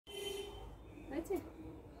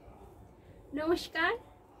নমস্কার,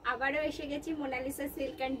 আবারও এসে গেছি মোনালিসা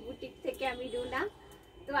সিল্ক অ্যান্ড বুটিক থেকে। আমি রুনা।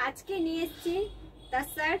 তো আজকে নিয়ে এসেছি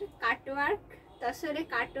তাসর কাটওয়ার্ক, তসরে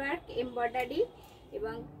কাটওয়ার্ক এমব্রয়ডারি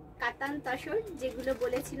এবং কাতান তসর, যেগুলো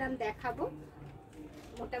বলেছিলাম দেখাবো।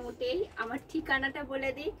 মোটামুটি আমার ঠিকানাটা বলে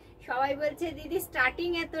দিই। সবাই বলছে দিদি স্টার্টিং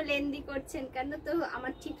এত লেন্দি করছেন কেন? তো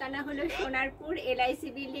আমার ঠিকানা হলো সোনারপুর LIC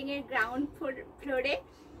বিল্ডিং এর গ্রাউন্ড ফ্লোরে,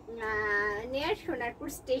 নিয়ার সোনারপুর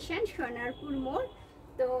স্টেশন, সোনারপুর মোড়।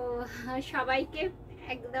 তো সবাইকে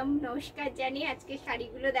একদম নমস্কার জানিয়ে আজকে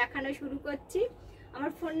শাড়িগুলো দেখানো শুরু করছি।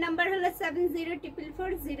 আমার ফোন নাম্বার হলো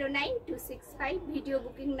 7044409265। ভিডিও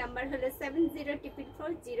বুকিং নাম্বার হলো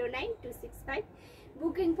 7044409265।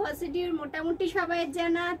 বুকিং প্রসিডিউর মোটামুটি সবাই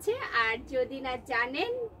জানা আছে, আর যদি না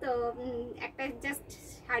জানেন তো একটা জাস্ট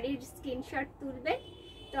শাড়ির স্ক্রিনশট তুলবেন,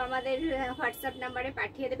 তো আমাদের হোয়াটসঅ্যাপ নাম্বারে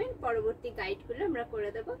পাঠিয়ে দেবেন। পরবর্তী গাইডগুলো আমরা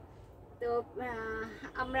করে দেবো। তো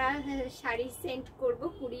আমরা শাড়ি সেন্ড করব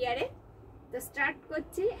কুরিয়ারে। তো স্টার্ট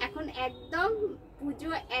করছি। এখন একদম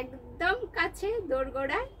পুজো একদম কাছে,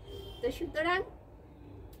 দোরগোড়ায়। তো সুতরাং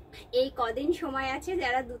এই কদিন সময় আছে,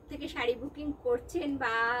 যারা দূর থেকে শাড়ি বুকিং করছেন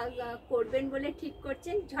বা করবেন বলে ঠিক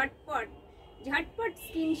করছেন, ঝটপট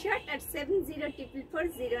স্ক্রিনশট আর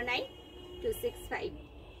 7044409265।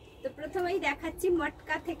 তো প্রথমেই দেখাচ্ছি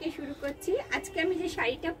মটকা থেকে শুরু করছি। আজকে আমি যে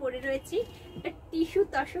শাড়িটা পরে রয়েছি এটা টিস্যু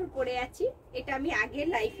তসর পরে আছি। এটা আমি আগে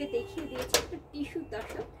লাইফে দেখিয়ে দিয়েছি, একটা টিস্যু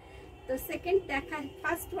তসর। তো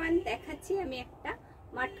ফার্স্ট ওয়ান দেখাচ্ছি আমি একটা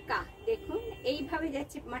মটকা। দেখুন এইভাবে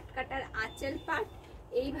যাচ্ছে মটকাটার আঁচল পার্ট,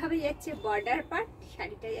 এইভাবে যাচ্ছে বর্ডার পার্ট,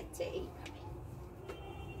 শাড়িটা যাচ্ছে এইভাবে।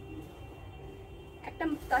 একটা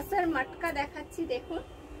তসর মটকা দেখাচ্ছি, দেখুন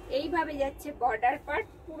এইভাবে যাচ্ছে বর্ডার পার্ট,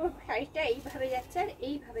 পুরো শাড়িটা এইভাবে যাচ্ছে, আর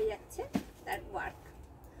এইভাবে যাচ্ছে তার work.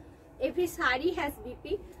 Every sari has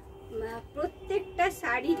BP. প্রত্যেকটা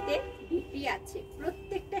শাড়িতে বিপি আছে,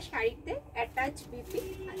 প্রত্যেকটা শাড়িতে অ্যাটাচ বিপি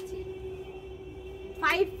আছে।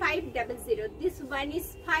 5500। This one is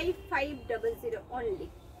 5500 only.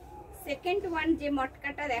 Second one যে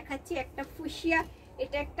মটকাটা দেখাচ্ছি একটা ফুশিয়া,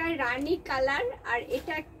 এটা একটা রানী কালার, আর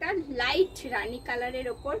এটা একটা লাইট রানী কালারের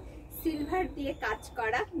ওপর सिल्वर दिए काज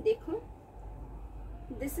करा। देखो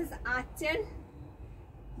दिस इज आंचल,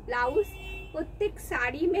 ब्लाउज। प्रत्येक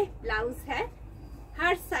साड़ी में ब्लाउज है,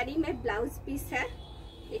 हर साड़ी में ब्लाउज पीस है।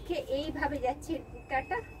 देखिए এই ভাবে যাচ্ছে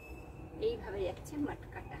বুটাটা, এই ভাবে যাচ্ছে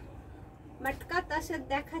মটকাটা। মটকা তসর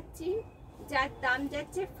দেখাচ্ছি, যার দাম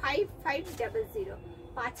যাচ্ছে 5500,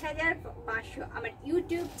 5500। আমার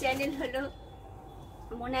ইউটিউব চ্যানেল হলো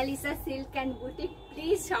Mona Lisa silk and boutique.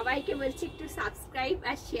 Please সবাইকে বলছি একটু সাবস্ক্রাইব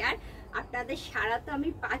আর শেয়ার। আপনাদের সাড়া তো আমি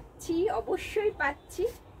পাচ্ছি, অবশ্যই পাচ্ছি।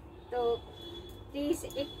 তো প্লিজ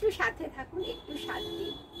একটু সাথে থাকুন, একটু সাথ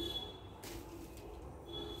দিন।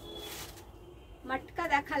 মটকা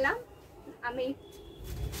দেখালাম, আমি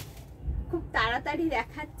খুব তাড়াতাড়ি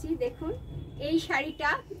দেখাচ্ছি। দেখুন এই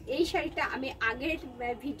শাড়িটা আমি আগের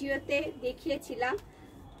ভিডিওতে দেখিয়েছিলাম।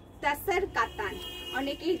 তাসর কাতান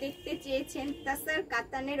অনেকেই দেখতে চেয়েছেন। তাসর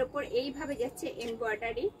কাতানের ওপর এইভাবে যাচ্ছে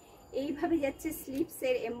এমব্রয়ডারি, এইভাবে যাচ্ছে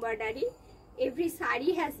স্লিভসের embroidery. Every sari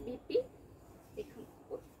has BP. দেখুন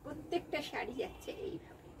প্রত্যেকটা শাড়ি যাচ্ছে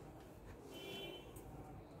এইভাবে।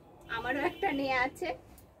 আমারও একটা নেয়া আছে,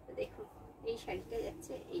 দেখুন এই শাড়িটা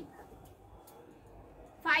যাচ্ছে এইভাবে।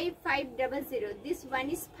 5500। This one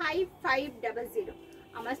is 5500।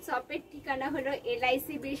 আমার শপের ঠিকানা হলো LIC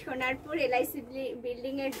সোনারপুর, LIC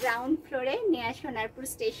বিল্ডিং এর গ্রাউন্ড ফ্লোরে, নিয়ার সোনারপুর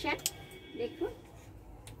স্টেশন। দেখুন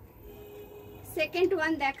সেকেন্ড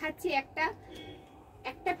ওয়ান দেখাচ্ছি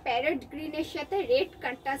একটা প্যারট গ্রিনের সাথে রেড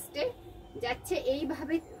কন্ট্রাস্টে যাচ্ছে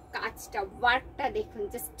এইভাবে কাজটা, ওয়ার্কটা দেখুন,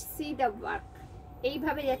 জাস্ট সি দ্য ওয়ার্ক।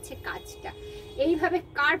 এইভাবে যাচ্ছে কাজটা, এইভাবে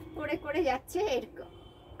কার্ভ করে করে যাচ্ছে এর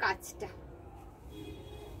কাজটা।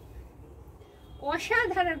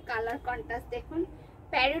 অসাধারণ কালার কন্ট্রাস্ট দেখুন।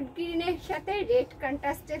 প্যারট গ্রিনের সাথে রেড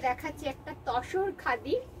কন্ট্রাস্টে দেখাচ্ছে একটা তসর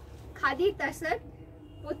খাদি তসর।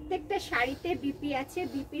 প্রত্যেকটা শাড়িতে বিপি আছে,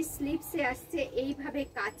 বিপি স্লিভসে আসছে এইভাবে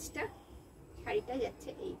কাজটা। শাড়িটা যাচ্ছে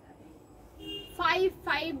এইভাবে।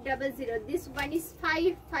 5500। This one is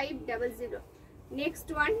 5500।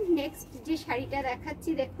 নেক্সট যে শাড়িটা দেখাচ্ছি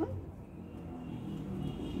দেখুন,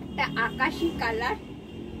 একটা আকাশি কালার।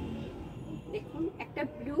 দেখুন একটা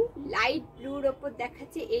ব্লু, লাইট ব্লুর ওপর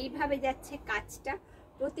দেখাচ্ছে এইভাবে যাচ্ছে কাজটা।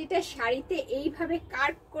 প্রতিটা শাড়িতে এইভাবে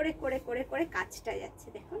কার্ভ করে করে করে করে কাজটা যাচ্ছে।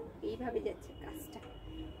 দেখুন এইভাবে যাচ্ছে কাজটা।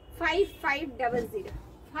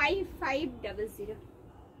 5500।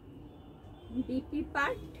 বিপি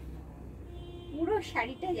পার্ট, পুরো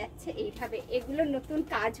শাড়িটা যাচ্ছে এইভাবে। এগুলো নতুন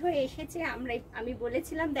কাজ হয়ে এসেছে, আমি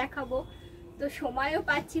বলেছিলাম দেখাবো, তো সময়ও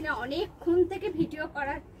পাচ্ছি না। অনেকক্ষণ থেকে ভিডিও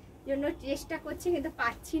করার জন্য চেষ্টা করছি, কিন্তু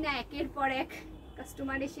পাচ্ছি না, একের পর এক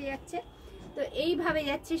কাস্টমার এসে যাচ্ছে। তো এইভাবে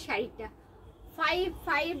যাচ্ছে শাড়িটা।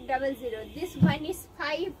 5500। This one is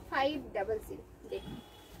 5500। দেখুন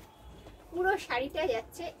পুরো শাড়িটা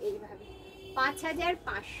যাচ্ছে এইভাবে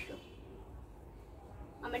 5500।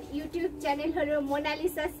 আমার ইউটিউব চ্যানেল হলো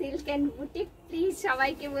Mona Lisa silk and boutique. Please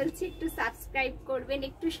সবাইকে বলছি একটু সাবস্ক্রাইব করবেন,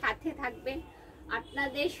 একটু সাথে থাকবেন।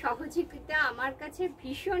 আপনাদের সহযোগিতা আমার কাছে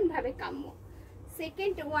ভীষণভাবে কাম্য।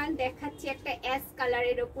 সেকেন্ড ওয়ান দেখাচ্ছি একটা অ্যাশ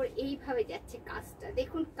কালারের ওপর এইভাবে যাচ্ছে কাজটা।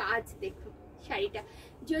 দেখুন কাজ দেখুন শাড়িটা,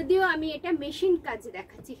 যদিও আমি এটা মেশিন কাজ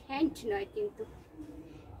দেখাচ্ছি, হ্যান্ড নয় কিন্তু।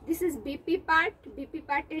 This is BP part. BP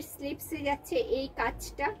পার্টের স্লিপসে যাচ্ছে এই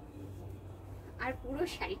কাজটা, আর পুরো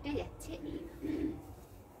শাড়িটা যাচ্ছে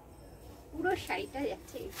পুরো শাড়িটা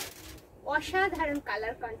যাচ্ছে অসাধারণ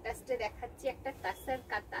কালার কন্ট্রাস্টে দেখাচ্ছি। একটা তাসার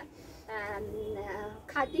কাতান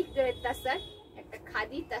খাদি তাসার, একটা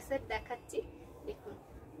খাদি তাসার দেখাচ্ছি। দেখুন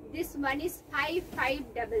দিস ওয়ান ইজ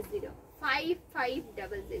 5500।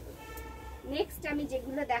 5500। নেক্সট আমি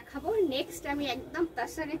যেগুলো দেখাবো, নেক্সট আমি একদম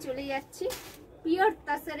তাসারে চলে যাচ্ছি। পিওর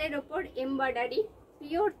তাসারের ওপর এমব্রয়ডারি,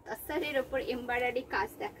 পিওর তাসারের ওপর এমব্রয়ডারি কাজ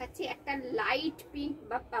দেখাচ্ছি। একটা লাইট পিঙ্ক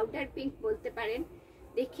বা পাউডার পিঙ্ক বলতে পারেন।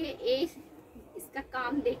 देखिए ये इसका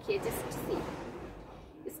काम देखिए, जस्ट सी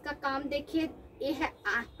इसका काम देखिए। ये है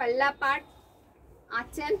पल्ला पार्ट,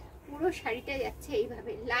 आंचल, পুরো শাড়িটা যাচ্ছে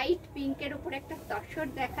এইভাবে লাইট পিঙ্কের উপর একটা তসর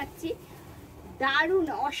দেখাচ্ছি। দারুণ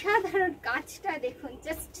অসাধারণ কাজটা দেখুন,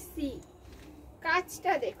 জাস্ট সি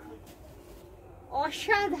কাজটা দেখুন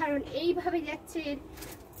অসাধারণ। এইভাবে যাচ্ছে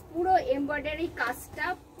পুরো এমব্রয়ডারি কাজটা,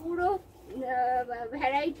 পুরো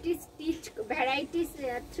ভ্যারাইটি স্টিচ, ভ্যারাইটি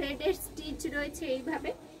থ্রেডের স্টিচ রয়েছে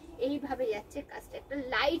এইভাবে। এইভাবে যাচ্ছে কাজটা। একটা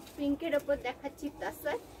লাইট পিঙ্কের ওপর দেখাচ্ছি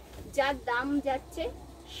তাসার, যার দাম যাচ্ছে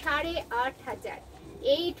 8500।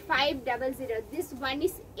 8500। This one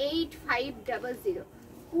is 8500।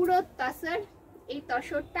 পুরো তাসার। এই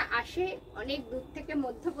তসরটা আসে অনেক দূর থেকে,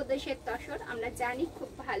 মধ্যপ্রদেশের তসর, আমরা জানি খুব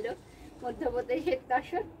ভালো মধ্যপ্রদেশের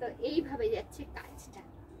তসর। তো এইভাবে যাচ্ছে কাজটা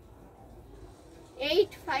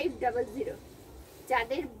 8500।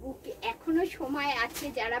 যাদের বুকে এখনো সময় আছে,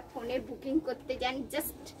 যারা ফোনে বুকিং করতে যান,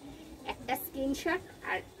 জাস্ট একটা স্ক্রিনশট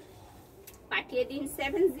আর পাঠিয়ে দিন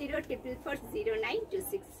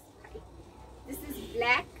 7044409265। This is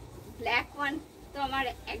black. Black one তো আমার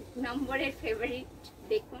 1 নম্বরের ফেভারিট।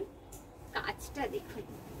 দেখুন কাজটা দেখুন,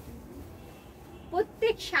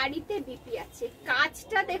 প্রত্যেক শাড়িতে বিপি আছে।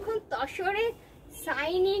 কাজটা দেখুন, তসরে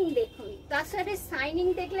শাইনিং দেখুন, তসরের শাইনিং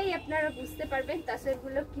দেখলেই আপনারা বুঝতে পারবেন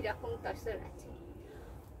তসরগুলো কিরকম তসর আছে।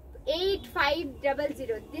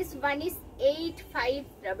 8500। This one is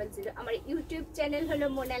 8500। আমার ইউটিউব চ্যানেল হলো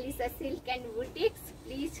Mona Lisa silk and boutiques.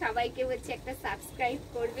 Please সবাইকে বলছি একটা সাবস্ক্রাইব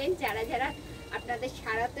করবেন, যারা যারা আপনাদের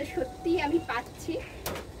সারা তো সত্যিই আমি পাচ্ছি।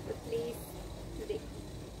 তো প্লিজ দেখুন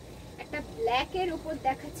একটা ব্ল্যাকের উপর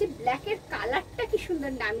দেখাচ্ছি। ব্ল্যাকের কালারটা কি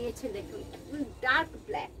সুন্দর নামিয়েছে দেখুন, ডার্ক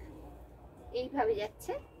ব্ল্যাক। এইভাবে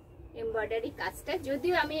যাচ্ছে এমব্রয়ডারি কাজটা,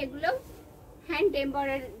 যদিও আমি এগুলো হ্যান্ড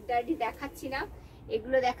এমব্রয়ডারি দেখাচ্ছি না,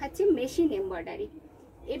 এগুলো দেখাচ্ছি মেশিন এমব্রয়ডারি।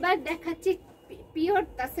 এবার দেখাচ্ছি পিওর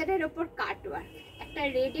তাসারের ওপর কাটওয়ার্ক। একটা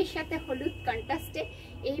রেডের সাথে হলুদ কন্ট্রাস্টে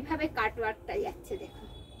এইভাবে কাটওয়ার্কটা যাচ্ছে। দেখুন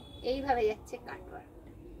এইভাবে যাচ্ছে কাটওয়ার্কটা,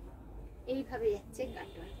 এইভাবে যাচ্ছে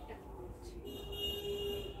কাটওয়ার্কটা।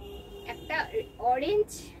 একটা অরেঞ্জ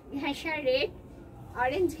ঘেঁষা রেড,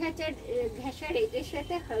 অরেঞ্জ ঘেঁষা রেডের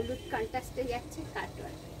সাথে হলুদ কন্ট্রাস্টে যাচ্ছে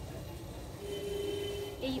কাটওয়ার্ক।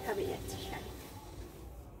 এইভাবে যাচ্ছে শাড়ি।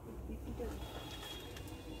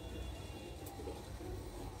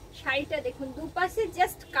 শাড়িটা দেখুন দুপাশে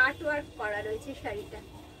জাস্ট কাটওয়ার্ক করা রয়েছে। শাড়িটা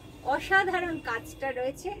অসাধারণ কাজটা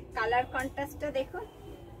রয়েছে। কালার কন্ট্রাস্টটা দেখুন,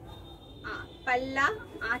 পাল্লা,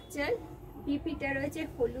 আঁচল, বিপিটা রয়েছে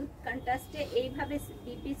হলুদ কন্ট্রাস্টে। এইভাবে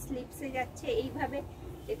বিপি স্লিপসে যাচ্ছে, এইভাবে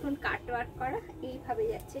দেখুন কাটওয়ার্ক করা, এইভাবে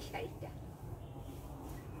যাচ্ছে শাড়িটা।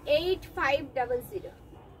 8500।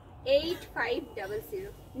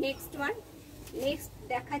 8500। নেক্সট ওয়ান, নেক্সট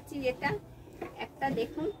দেখাচ্ছি যেটা একটা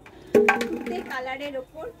দেখুন তুতে কালারের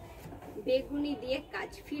ওপর বেগুনি দিয়ে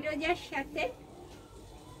কাজ, ফিরোজার সাথে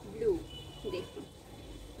ব্লু। দেখুন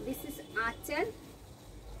দিস ইজ আঁচল,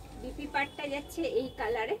 বিপি পাটটা যাচ্ছে এই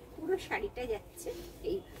কালারে, পুরো শাড়িটা যাচ্ছে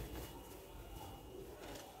এই।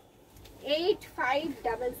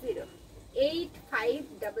 8500।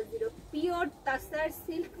 8500। পিওর তাসার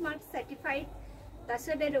সিল্ক মার্ক সার্টিফাইড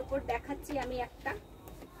তাসারের ওপর দেখাচ্ছি আমি একটা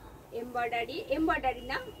এমব্রয়ডারি, এমব্রয়ডারি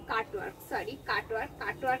না কাটওয়ার্ক, সরি কাটওয়ার্ক।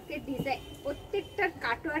 কাটওয়ার্কের ডিজাইন, প্রত্যেকটা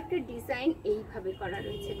কাটওয়ার্কের ডিজাইন এইভাবে করা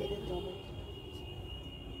রয়েছে। দেখুন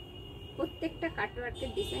প্রত্যেকটা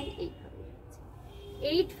কাটওয়ার্কের ডিজাইন এইভাবে রয়েছে।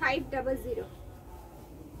 8500।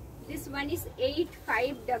 This one is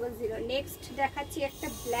 8500। নেক্সট দেখাচ্ছি একটা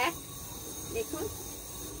ব্ল্যাক। দেখুন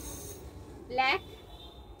ব্ল্যাক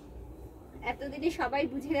এতদিনে সবাই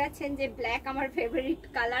বুঝে গেছেন যে ব্ল্যাক আমার ফেভারিট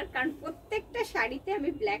কালার, কারণ প্রত্যেকটা শাড়িতে আমি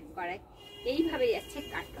ব্ল্যাক করাই। এইভাবে যাচ্ছে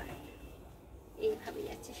কাটওয়ার, এইভাবে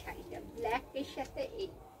যাচ্ছে শাড়িটা ব্ল্যাকের সাথে। এই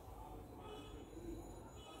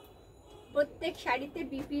প্রত্যেক শাড়িতে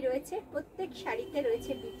বিপি রয়েছে, প্রত্যেক শাড়িতে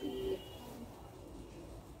রয়েছে বিপি।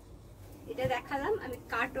 এটা দেখালাম আমি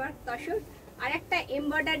কাটওয়ার্ক তসর। আর একটা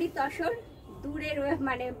এমব্রয়ডারি তসর দূরের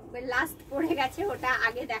মানে লাস্ট পড়ে গেছে, ওটা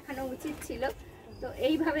আগে দেখানো উচিত ছিল। তো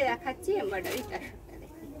এইভাবে দেখাচ্ছি এমব্রয়ডারি তসরটা।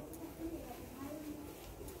 দেখুন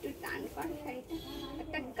একটু টান কর শাড়িটা।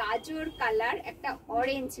 একটা গাজর কালার, একটা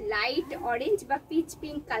অরেঞ্জ, লাইট অরেঞ্জ বা পিচ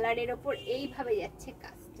পিঙ্ক কালারের ওপর এইভাবে যাচ্ছে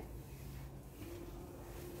কাজটা।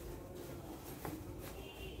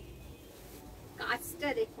 কাজটা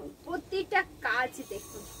দেখুন, প্রতিটা কাজ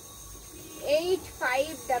দেখুন।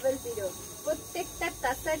 8500, প্রত্যেকটা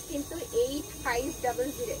তাসার কিন্তু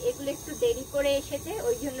 8500। এগুলো একটু দেরি করে এসেছে,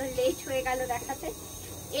 ওই জন্য লেট হয়ে গেল দেখাতে।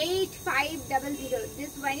 8500,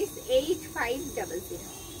 দিস ওয়ান ইজ 8500।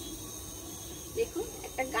 দেখুন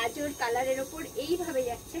একটা গাজর কালারের ওপর এইভাবে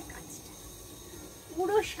যাচ্ছে কাজটা,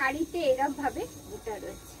 পুরো শাড়িতে এরকম ভাবে বুটা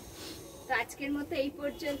রয়েছে। তো আজকের মতো এই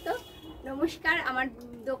পর্যন্ত। নমস্কার। আমার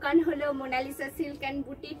দোকান হলো Mona Lisa silk and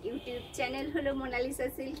boutique, YouTube channel হলো মোনালিসা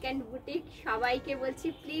সিল্ক অ্যান্ড বুটিক। সবাইকে বলছি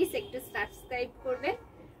প্লিজ একটু সাবস্ক্রাইব করবেন,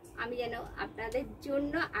 আমি যেন আপনাদের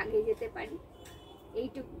জন্য আগে যেতে পারি,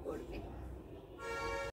 এইটুকু করবেন।